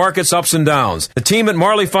against the market's ups and downs. The team at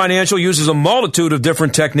Marley Financial uses a multitude of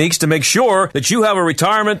different techniques to make sure that you have a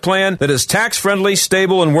retirement plan that is tax-friendly,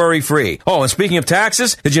 stable, and worry-free. Oh, and speaking of taxes,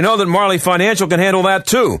 did you know that Marley Financial can handle that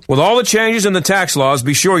too? With all the changes in the tax laws,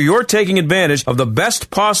 be sure you're taking advantage of the best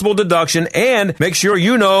possible deduction and make sure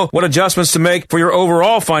you know what adjustments to make for your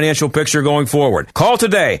overall financial picture going forward. Call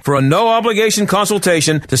today for a no-obligation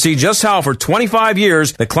consultation to see just how for 25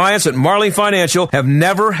 years the clients at Marley Financial have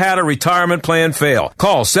never had a retirement plan fail.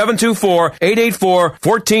 Call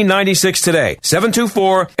 724-884-1496 today.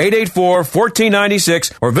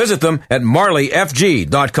 724-884-1496 or visit them at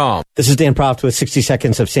marleyfg.com. This is Dan Proft with 60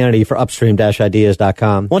 Seconds of Sanity for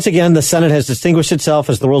Upstream-Ideas.com. Once again, the Senate has distinguished itself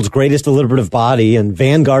as the world's greatest deliberative body and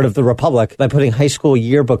vanguard of the Republic by putting high school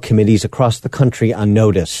yearbook committees across the country on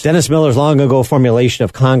notice. Dennis Miller's long ago formulation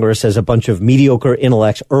of Congress as a bunch of mediocre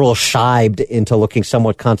intellects Earl Scheibed into looking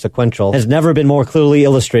somewhat consequential has never been more clearly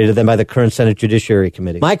illustrated than by the current Senate Judiciary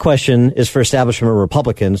Committee. My question is for establishment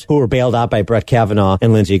Republicans who were bailed out by Brett Kavanaugh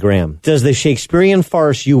and Lindsey Graham. Does the Shakespearean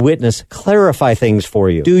farce you witness clarify things for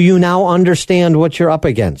you? Do you now understand what you're up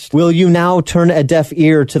against? Will you now turn a deaf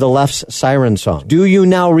ear to the left's siren song? Do you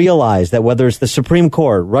now realize that whether it's the Supreme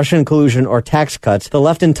Court, Russian collusion, or tax cuts, the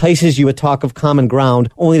left entices you with talk of common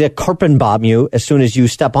ground only to carpet bomb you as soon as you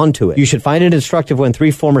step onto it? You should find it instructive when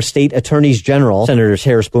 3 former state attorneys general, Senators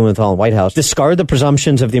Harris, Blumenthal, and Whitehouse, discard the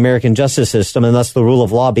presumptions of the American justice system and thus the rule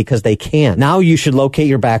of law because they can. Now you should locate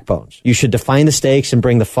your backbones. You should define the stakes and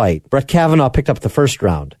bring the fight. Brett Kavanaugh picked up the first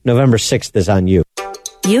round. November 6th is on you.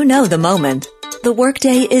 You know the moment. The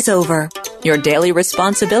workday is over. Your daily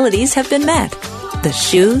responsibilities have been met. The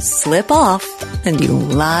shoes slip off and you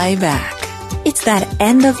lie back. It's that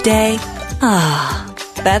end of day.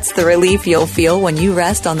 That's the relief you'll feel when you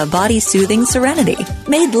rest on the body-soothing Serenity,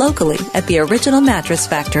 made locally at the Original Mattress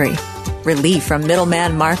Factory. Relief from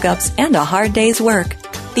middleman markups and a hard day's work.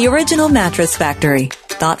 The Original Mattress Factory.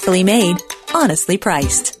 Thoughtfully made, honestly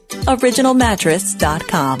priced.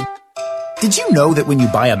 OriginalMattress.com. Did you know that when you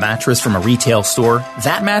buy a mattress from a retail store,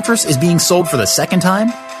 that mattress is being sold for the second time?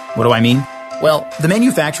 What do I mean? Well, the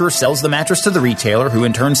manufacturer sells the mattress to the retailer, who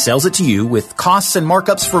in turn sells it to you with costs and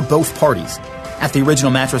markups for both parties. At the Original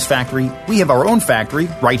Mattress Factory, we have our own factory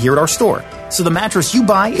right here at our store. So the mattress you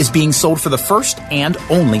buy is being sold for the first and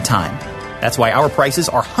only time. That's why our prices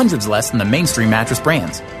are hundreds less than the mainstream mattress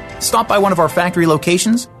brands. Stop by one of our factory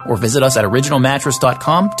locations or visit us at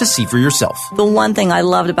originalmattress.com to see for yourself. The one thing I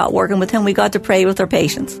loved about working with him, we got to pray with our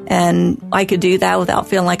patients. And I could do that without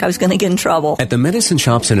feeling like I was going to get in trouble. At the medicine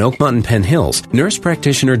shops in Oakmont and Penn Hills, nurse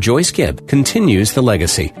practitioner Joyce Gibb continues the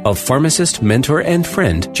legacy of pharmacist, mentor, and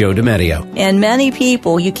friend Joe DiMatteo. And many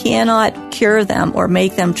people, you cannot cure them or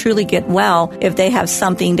make them truly get well if they have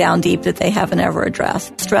something down deep that they haven't ever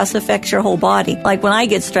addressed. Stress affects your whole body. Like when I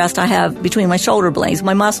get stressed, I have between my shoulder blades,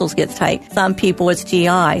 my muscles get tight. Some people it's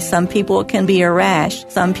GI. Some people it can be a rash.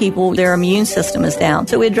 Some people their immune system is down.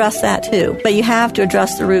 So we address that too. But you have to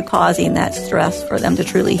address the root causing that stress for them to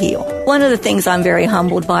truly heal. One of the things I'm very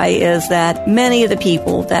humbled by is that many of the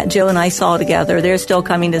people that Joe and I saw together, they're still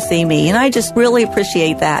coming to see me. And I just really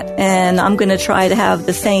appreciate that. And I'm going to try to have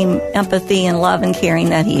the same empathy and love and caring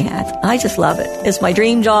that he had. I just love it. It's my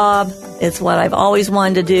dream job. It's what I've always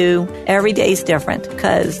wanted to do. Every day's different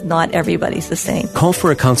because not everybody's the same. Call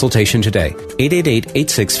for a consultation today.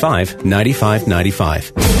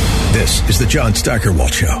 888-865-9595. This is the John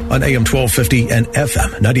Steigerwald Show on AM 1250 and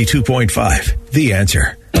FM 92.5. The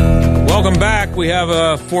Answer. Welcome back. We have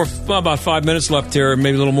about 5 minutes left here,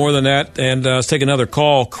 maybe a little more than that. And let's take another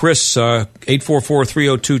call. Chris,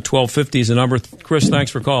 844-302-1250 is the number. Chris,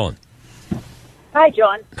 thanks for calling. Hi,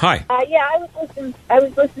 John. Hi. I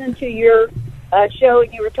was listening to your show,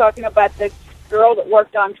 and you were talking about the girl that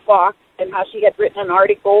worked on Fox and how she had written an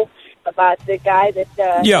article about the guy that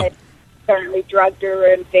had apparently drugged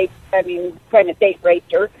her and kind of date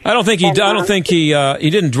raped her. I don't think he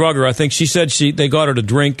didn't drug her. I think she said they got her to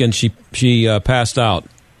drink and she passed out.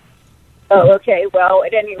 Oh, okay. Well,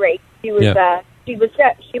 at any rate, she was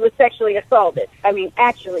sexually assaulted.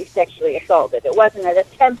 Actually sexually assaulted. It wasn't an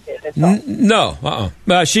attempted assault. No.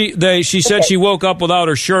 She said she woke up without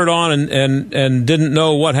her shirt on and didn't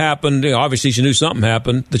know what happened. Obviously, she knew something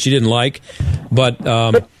happened that she didn't like,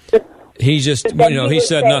 but he just he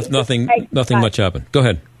said nothing much happened. Go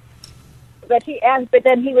ahead. But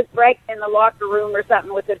then he was breaking in the locker room or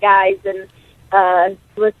something with the guys and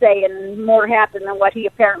was saying more happened than what he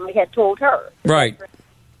apparently had told her. Right.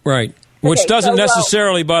 Which doesn't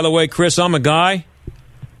necessarily, by the way, Chris, I'm a guy.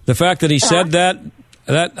 The fact that he said that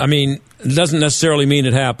doesn't necessarily mean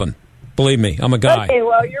it happened. Believe me, I'm a guy. Okay,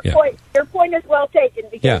 well, your point is well taken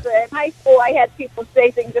because in high school I had people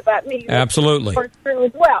say things about me that weren't true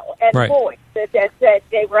as well, and boys that said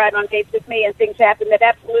they were out on dates with me and things happened that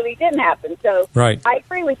absolutely didn't happen. So I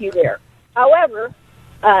agree with you there. However,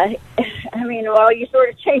 you sort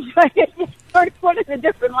of changed sort of put it in a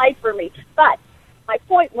different light for me. But my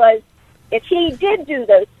point was, if he did do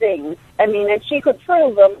those things, and she could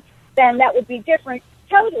prove them, then that would be different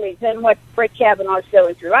totally than what Brett Kavanaugh is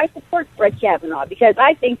going through. I support Brett Kavanaugh because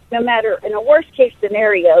I think no matter, in a worst case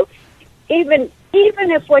scenario, even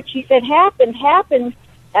if what she said happened,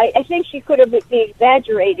 I think she could have been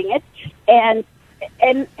exaggerating it. And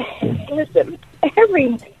listen,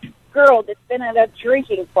 every girl that's been at a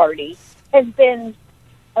drinking party has been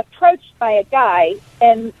approached by a guy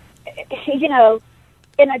and,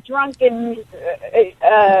 in a drunken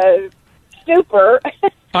stupor.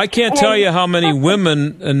 I can't tell you how many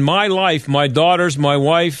women in my life, my daughters, my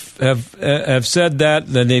wife, have said that.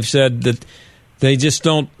 Then they've said that they just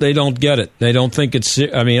don't get it. They don't think it's.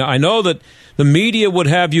 I know that the media would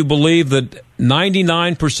have you believe that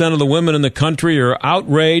 99% of the women in the country are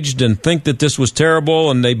outraged and think that this was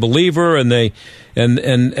terrible, and they believe her, and they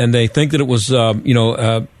think that it was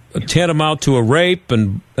tantamount to a rape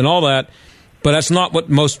and all that. But that's not what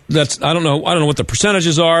I don't know what the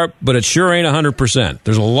percentages are, but it sure ain't 100%.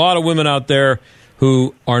 There's a lot of women out there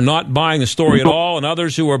who are not buying the story at all, and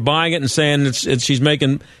others who are buying it and saying she's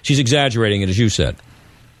exaggerating it, as you said.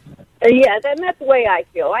 Yeah, that's the way I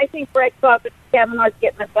feel. I think Brett Kavanaugh's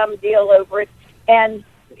getting a thumb deal over it, and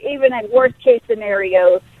even in worst case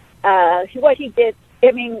scenario, what he did,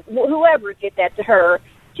 whoever did that to her,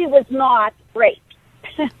 she was not raped.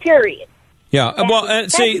 Period. Yeah,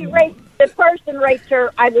 the person raped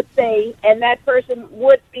her, I would say, and that person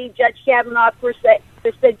would be Judge Kavanaugh,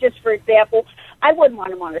 just for example. I wouldn't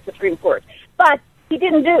want him on the Supreme Court. But he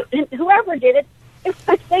didn't whoever did it,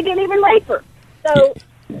 they didn't even rape her. So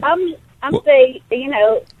I'm saying,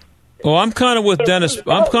 Well, I'm kind of with Dennis.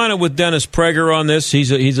 I'm kind of with Dennis Prager on this.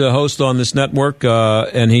 He's a host on this network,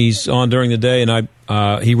 and he's on during the day. And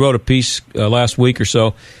he wrote a piece last week or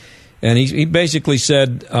so. And he basically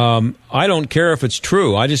said, I don't care if it's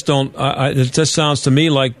true. I just don't. It just sounds to me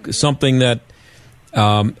like something that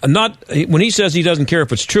when he says he doesn't care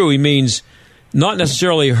if it's true, he means not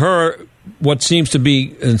necessarily what seems to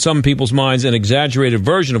be in some people's minds an exaggerated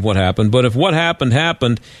version of what happened. But if what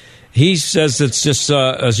happened, he says it's just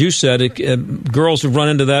as you said. Girls have run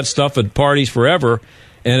into that stuff at parties forever,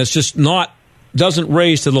 and it's just doesn't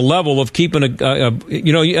raise to the level of keeping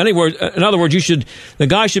anywhere. In other words, the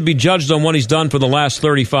guy should be judged on what he's done for the last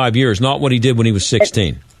 35 years, not what he did when he was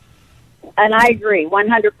 16. And I agree,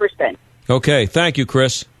 100%. Okay, thank you,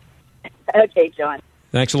 Chris. Okay, John.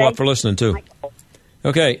 Thanks a lot for listening too.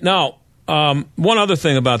 Okay, now one other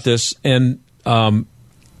thing about this, and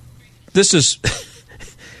this is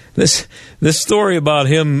this story about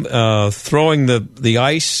him throwing the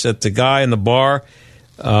ice at the guy in the bar.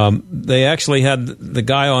 They actually had the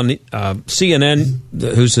guy on CNN,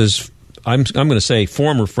 who's his, I'm going to say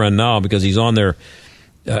former friend now because he's on there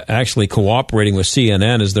actually cooperating with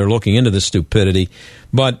CNN as they're looking into this stupidity.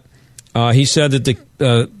 But he said that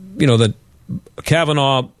that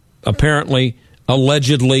Kavanaugh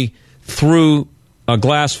allegedly threw a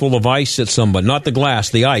glass full of ice at somebody, not the glass,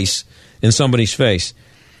 the ice, in somebody's face.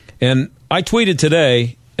 And I tweeted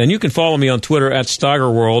today, and you can follow me on Twitter at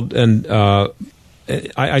Steigerwald, and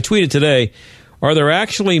I tweeted today, are there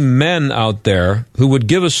actually men out there who would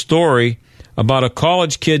give a story about a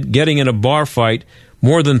college kid getting in a bar fight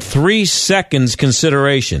more than 3 seconds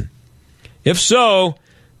consideration? If so,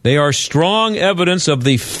 they are strong evidence of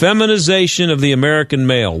the feminization of the American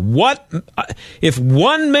male. What if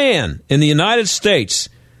one man in the United States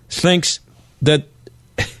thinks that,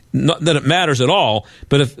 not that it matters at all,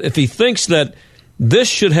 but if he thinks that this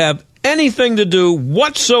should have anything to do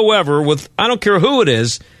whatsoever with, I don't care who it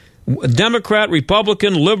is, Democrat,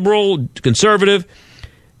 Republican, liberal, conservative,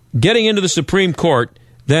 getting into the Supreme Court,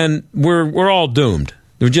 then we're all doomed.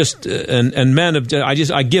 They're just and men have.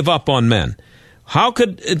 I give up on men. How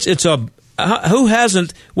could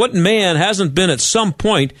what man hasn't been at some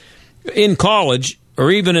point in college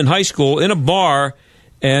or even in high school in a bar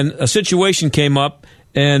and a situation came up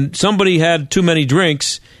and somebody had too many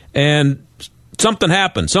drinks and something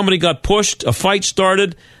happened. Somebody got pushed. A fight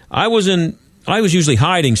started. I was usually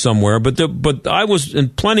hiding somewhere, but I was in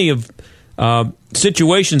plenty of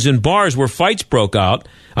situations in bars where fights broke out.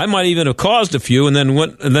 I might even have caused a few and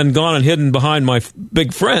then gone and hidden behind my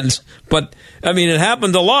big friends. But I mean, it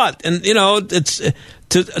happened a lot, and it's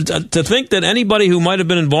to think that anybody who might have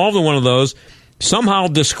been involved in one of those somehow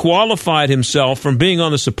disqualified himself from being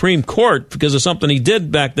on the Supreme Court because of something he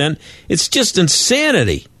did back then. It's just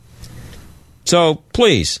insanity. So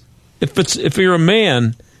please, if you're a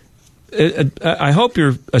man, I hope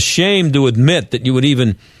you're ashamed to admit that you would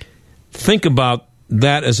even think about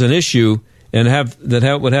that as an issue and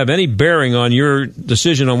would have any bearing on your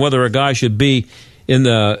decision on whether a guy should be in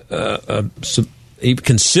the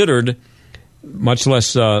considered, much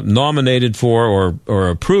less nominated for or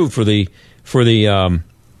approved for the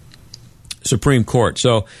Supreme Court.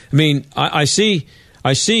 So I mean, I see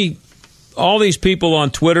all these people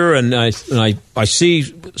on Twitter, and I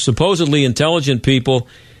see supposedly intelligent people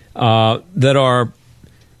that are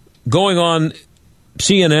going on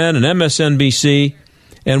CNN and MSNBC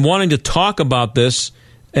and wanting to talk about this,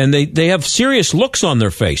 and they have serious looks on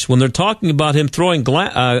their face when they're talking about him throwing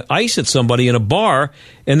ice at somebody in a bar,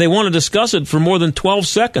 and they want to discuss it for more than 12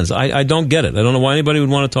 seconds. I don't get it. I don't know why anybody would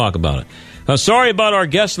want to talk about it. Sorry about our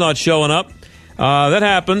guest not showing up. That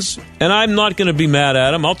happens, and I'm not going to be mad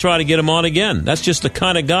at him. I'll try to get him on again. That's just the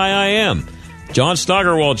kind of guy I am. John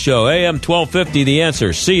Steigerwald Show, AM 1250, The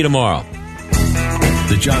Answer. See you tomorrow.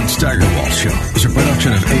 The John Steigerwald Show is a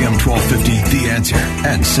production of AM 1250, The Answer,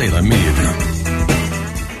 and Salem Media Group.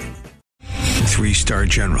 3-star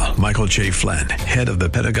General Michael J. Flynn, head of the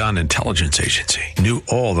Pentagon Intelligence Agency, knew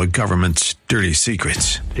all the government's dirty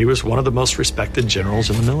secrets. He was one of the most respected generals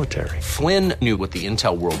in the military. Flynn knew what the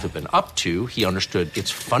intel world had been up to. He understood its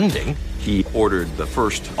funding. He ordered the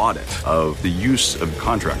first audit of the use of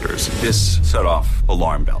contractors. This set off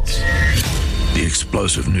alarm bells. The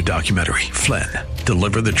explosive new documentary, Flynn,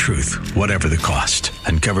 Deliver the Truth, Whatever the Cost,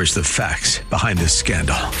 uncovers the facts behind this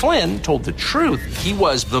scandal. Flynn told the truth. He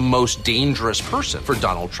was the most dangerous person for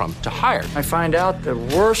Donald Trump to hire. I find out the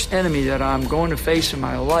worst enemy that I'm going to face in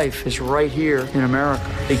my life is right here in America.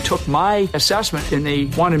 They took my assessment and they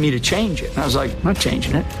wanted me to change it. And I was like, I'm not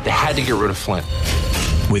changing it. They had to get rid of Flynn.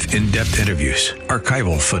 With in-depth interviews,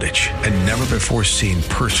 archival footage, and never-before-seen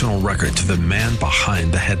personal records of the man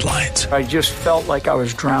behind the headlines. I just felt like I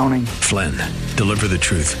was drowning. Flynn, Deliver the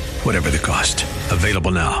Truth, Whatever the Cost.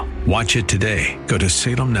 Available now. Watch it today. Go to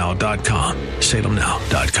salemnow.com.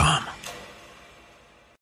 salemnow.com.